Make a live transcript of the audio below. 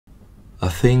A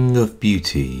thing of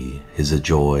beauty is a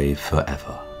joy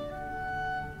forever.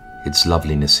 Its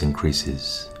loveliness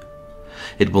increases.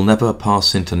 It will never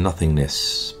pass into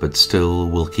nothingness, but still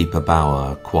will keep a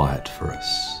bower quiet for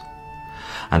us,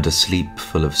 and a sleep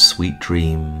full of sweet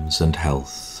dreams and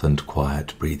health and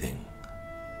quiet breathing.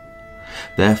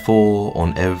 Therefore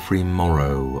on every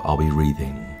morrow are we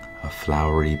wreathing a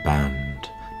flowery band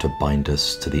to bind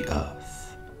us to the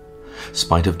earth,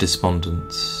 spite of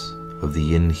despondence, of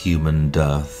the inhuman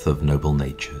dearth of noble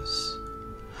natures,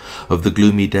 of the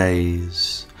gloomy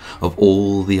days, of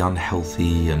all the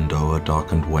unhealthy and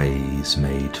o'er-darkened ways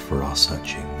made for our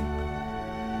searching.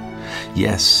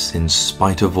 Yes, in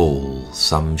spite of all,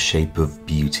 some shape of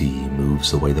beauty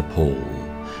moves away the pall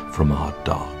from our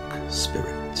dark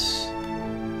spirits.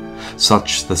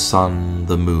 Such the sun,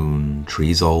 the moon,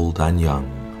 trees old and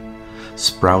young,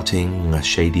 sprouting a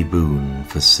shady boon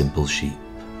for simple sheep.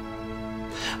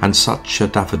 And such are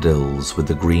daffodils with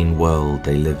the green world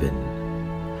they live in,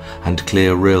 and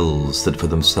clear rills that for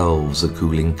themselves a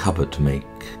cooling covert make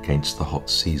gainst the hot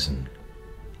season.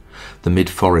 The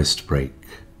mid-forest brake,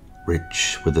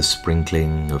 rich with a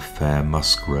sprinkling of fair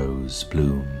musk rose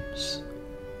blooms.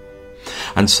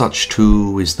 And such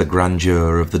too is the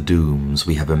grandeur of the dooms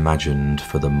we have imagined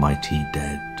for the mighty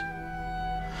dead,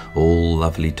 all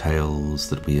lovely tales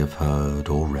that we have heard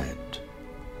or read.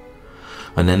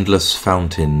 An endless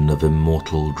fountain of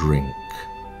immortal drink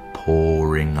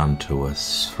pouring unto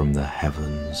us from the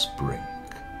heavens' brink.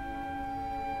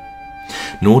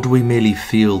 Nor do we merely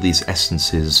feel these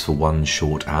essences for one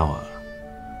short hour.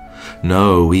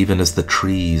 No, even as the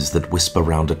trees that whisper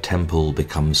round a temple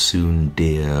become soon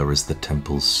dear as the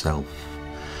temple's self,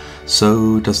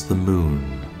 so does the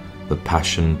moon, the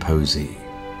passion posy,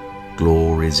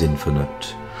 glories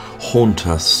infinite, haunt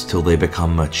us till they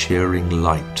become a cheering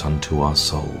light unto our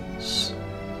souls,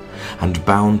 and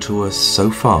bound to us so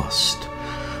fast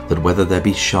that whether there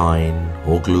be shine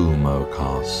or gloom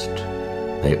o'ercast,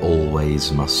 they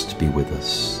always must be with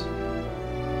us,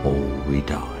 or we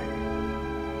die.